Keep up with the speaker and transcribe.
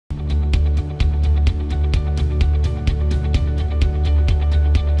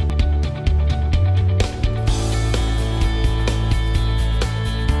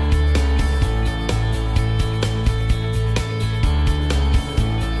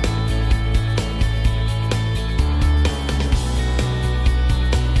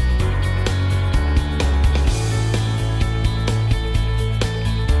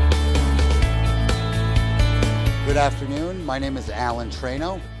My name is Alan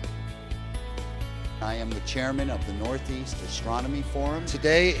Trano. I am the chairman of the Northeast Astronomy Forum.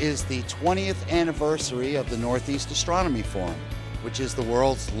 Today is the 20th anniversary of the Northeast Astronomy Forum, which is the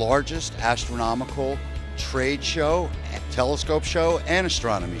world's largest astronomical trade show, telescope show, and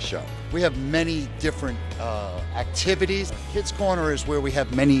astronomy show. We have many different activities. Kids Corner is where we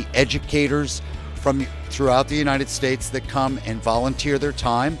have many educators from throughout the United States that come and volunteer their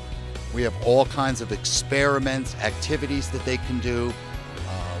time. We have all kinds of experiments, activities that they can do.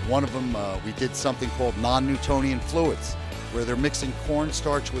 One of them, we did something called non-Newtonian fluids, where they're mixing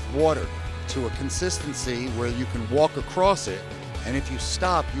cornstarch with water to a consistency where you can walk across it, and if you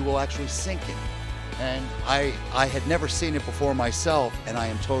stop, you will actually sink it. And I had never seen it before myself, and I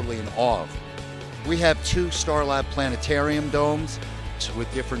am totally in awe of it. We have 2 STARLAB planetarium domes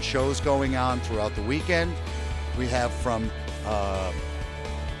with different shows going on throughout the weekend. We have from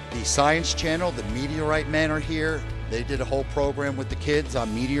the Science Channel, the Meteorite Men are here. They did a whole program with the kids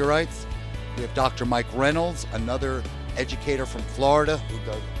on meteorites. We have Dr. Mike Reynolds, another educator from Florida who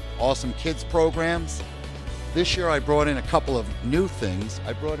does awesome kids programs. This year I brought in a couple of new things.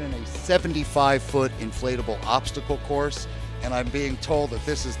 I brought in a 75-foot inflatable obstacle course, and I'm being told that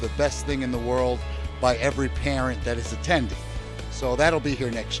this is the best thing in the world by every parent that is attending. So that'll be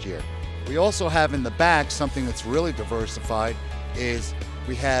here next year. We also have in the back something that's really diversified is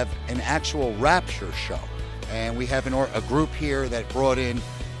we have an actual rapture show. And we have a group here that brought in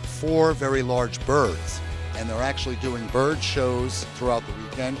 4 very large birds. And they're actually doing bird shows throughout the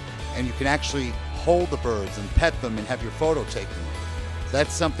weekend. And you can actually hold the birds and pet them and have your photo taken with them.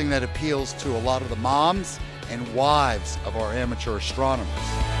 That's something that appeals to a lot of the moms and wives of our amateur astronomers.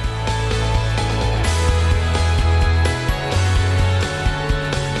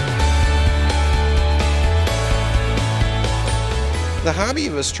 The hobby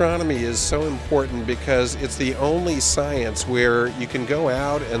of astronomy is so important because it's the only science where you can go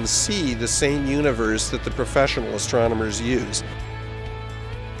out and see the same universe that the professional astronomers use.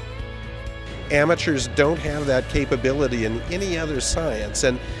 Amateurs don't have that capability in any other science,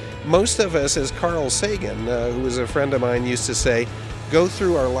 and most of us, as Carl Sagan, who was a friend of mine, used to say, go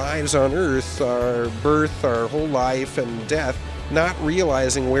through our lives on Earth, our birth, our whole life and death, not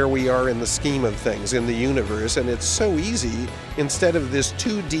realizing where we are in the scheme of things in the universe. And it's so easy, instead of this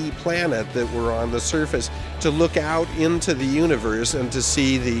 2D planet that we're on the surface, to look out into the universe and to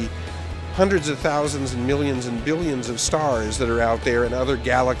see the hundreds of thousands and millions and billions of stars that are out there and other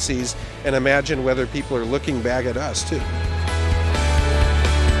galaxies, and imagine whether people are looking back at us too.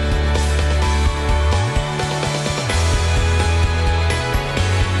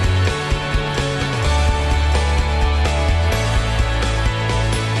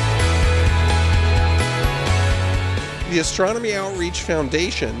 The Astronomy Outreach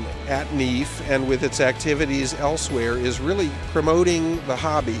Foundation at NEAF and with its activities elsewhere is really promoting the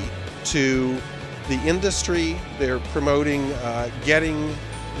hobby to the industry. They're promoting getting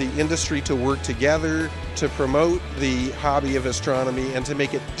the industry to work together to promote the hobby of astronomy and to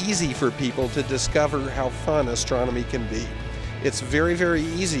make it easy for people to discover how fun astronomy can be. It's very, very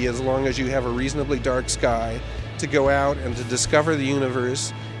easy, as long as you have a reasonably dark sky, to go out and to discover the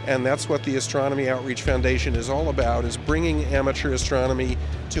universe. And that's what the Astronomy Outreach Foundation is all about, is bringing amateur astronomy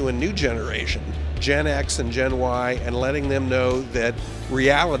to a new generation, Gen X and Gen Y, and letting them know that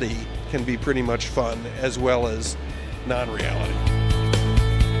reality can be pretty much fun as well as non-reality.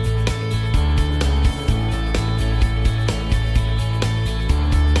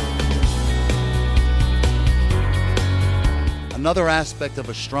 Another aspect of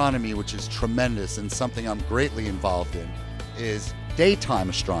astronomy which is tremendous and something I'm greatly involved in is daytime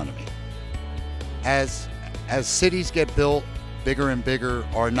astronomy. As cities get built bigger and bigger,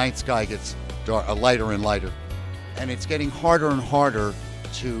 our night sky gets lighter and lighter. And it's getting harder and harder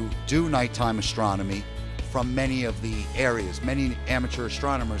to do nighttime astronomy from many of the areas. Many amateur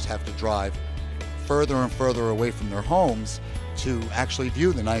astronomers have to drive further and further away from their homes to actually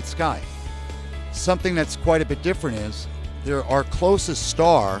view the night sky. Something that's quite a bit different is our closest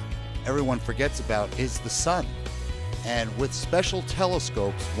star everyone forgets about is the sun. And with special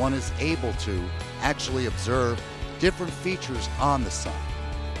telescopes, one is able to actually observe different features on the sun.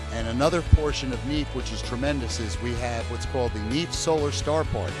 And another portion of NEAF, which is tremendous, is we have what's called the NEAF Solar Star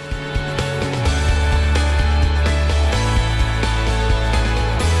Party.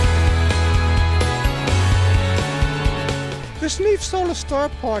 This NEAF Solar Star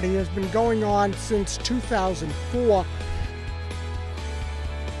Party has been going on since 2004.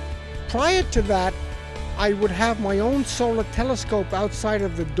 Prior to that, I would have my own solar telescope outside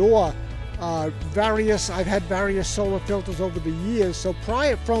of the door. I've had various solar filters over the years. So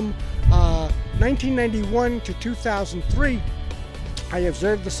prior from 1991 to 2003, I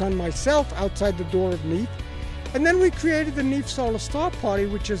observed the sun myself outside the door of NEAF. And then we created the NEAF Solar Star Party,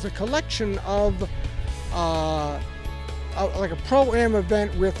 which is a collection of like a pro-am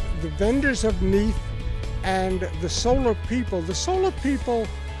event with the vendors of NEAF and the solar people. The solar people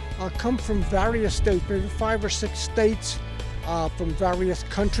come from various states, maybe 5 or 6 states from various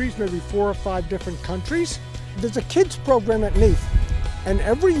countries, maybe 4 or 5 different countries. There's a kids program at NEAF, and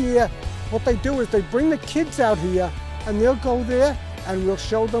every year what they do is they bring the kids out here and they'll go there and we'll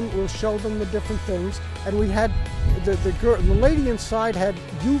show them the different things. And we had the lady inside had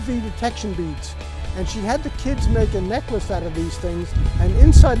UV detection beads, and she had the kids make a necklace out of these things, and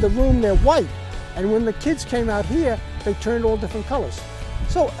inside the room they're white. And when the kids came out here, they turned all different colors.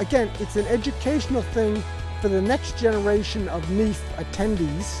 So again, it's an educational thing for the next generation of NEAF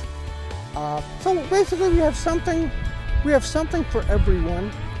attendees. So basically we have something for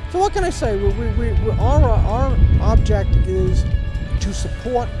everyone. So what can I say? Our object is to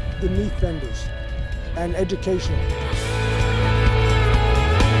support the NEAF vendors and educational.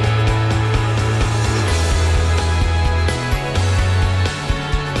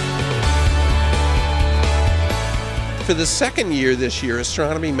 For the second year this year,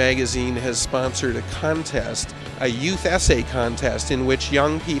 Astronomy Magazine has sponsored a contest, a youth essay contest, in which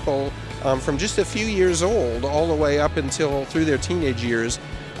young people from just a few years old all the way up until through their teenage years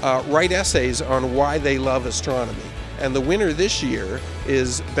write essays on why they love astronomy. And the winner this year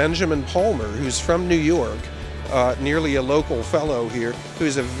is Benjamin Palmer, who's from New York, nearly a local fellow here, who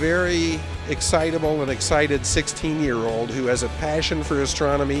is a very excitable and excited 16-year-old who has a passion for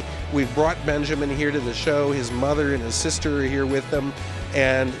astronomy. We've brought Benjamin here to the show. His mother and his sister are here with them,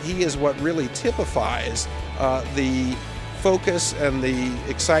 and he is what really typifies the focus and the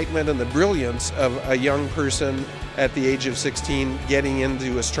excitement and the brilliance of a young person at the age of 16 getting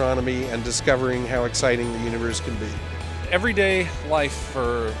into astronomy and discovering how exciting the universe can be. Everyday life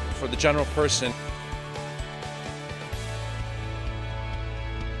for the general person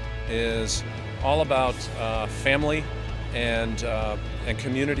is all about family and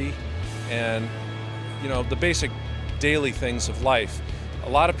community, and the basic daily things of life. A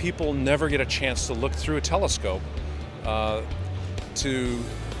lot of people never get a chance to look through a telescope. To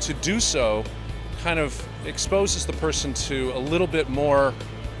do so kind of exposes the person to a little bit more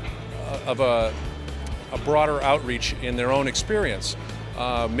of a broader outreach in their own experience.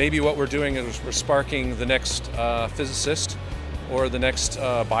 Maybe what we're doing is we're sparking the next physicist or the next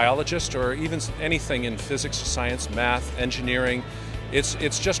biologist, or even anything in physics, science, math, engineering.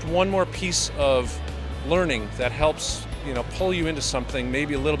 It's just one more piece of learning that helps pull you into something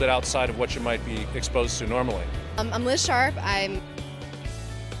maybe a little bit outside of what you might be exposed to normally. I'm Liz Sharp. I'm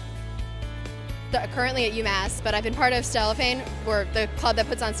currently at UMass, but I've been part of STARLAB, or the club that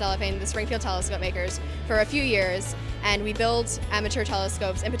puts on STARLAB, the Springfield Telescope Makers, for a few years, and we build amateur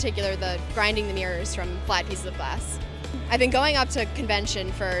telescopes, in particular grinding the mirrors from flat pieces of glass. I've been going up to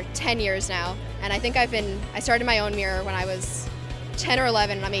convention for 10 years now, and I think I started my own mirror when I was 10 or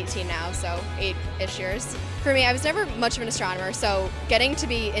 11, and I'm 18 now, so 8-ish years. For me, I was never much of an astronomer, so getting to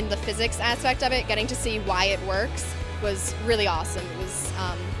be in the physics aspect of it, getting to see why it works, was really awesome. It was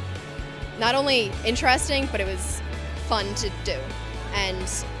not only interesting, but it was fun to do. And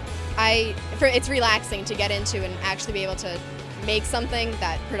it's relaxing to get into and actually be able to make something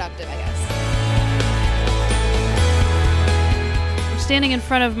that productive, I guess. I'm standing in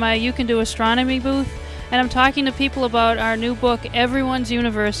front of my You Can Do Astronomy booth, and I'm talking to people about our new book, Everyone's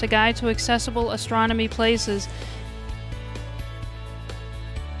Universe, A Guide to Accessible Astronomy Places.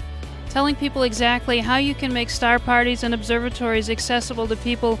 Telling people exactly how you can make star parties and observatories accessible to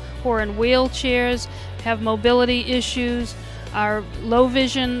people who are in wheelchairs, have mobility issues, are low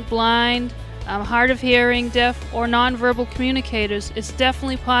vision, blind, hard of hearing, deaf, or nonverbal communicators. It's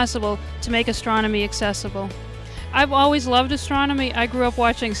definitely possible to make astronomy accessible. I've always loved astronomy. I grew up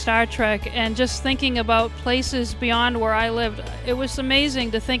watching Star Trek, and just thinking about places beyond where I lived, it was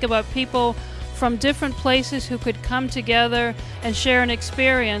amazing to think about people from different places who could come together and share an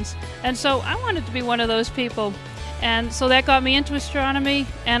experience. And so I wanted to be one of those people. And so that got me into astronomy,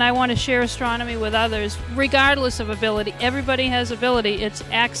 and I want to share astronomy with others, regardless of ability. Everybody has ability. It's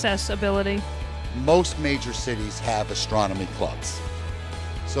accessibility. Most major cities have astronomy clubs.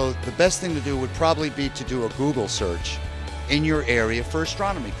 So the best thing to do would probably be to do a Google search in your area for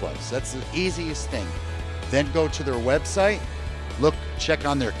astronomy clubs. That's the easiest thing. Then go to their website, check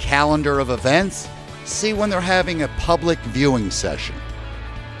on their calendar of events, see when they're having a public viewing session.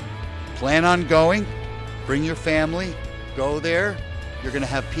 Plan on going, bring your family, go there. You're going to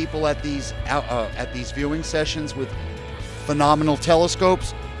have people at these viewing sessions with phenomenal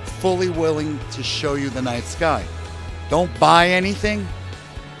telescopes. fully willing to show you the night sky. Don't buy anything.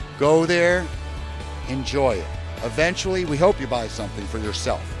 Go there, enjoy it. Eventually, we hope you buy something for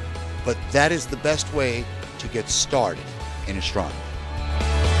yourself. But that is the best way to get started in astronomy.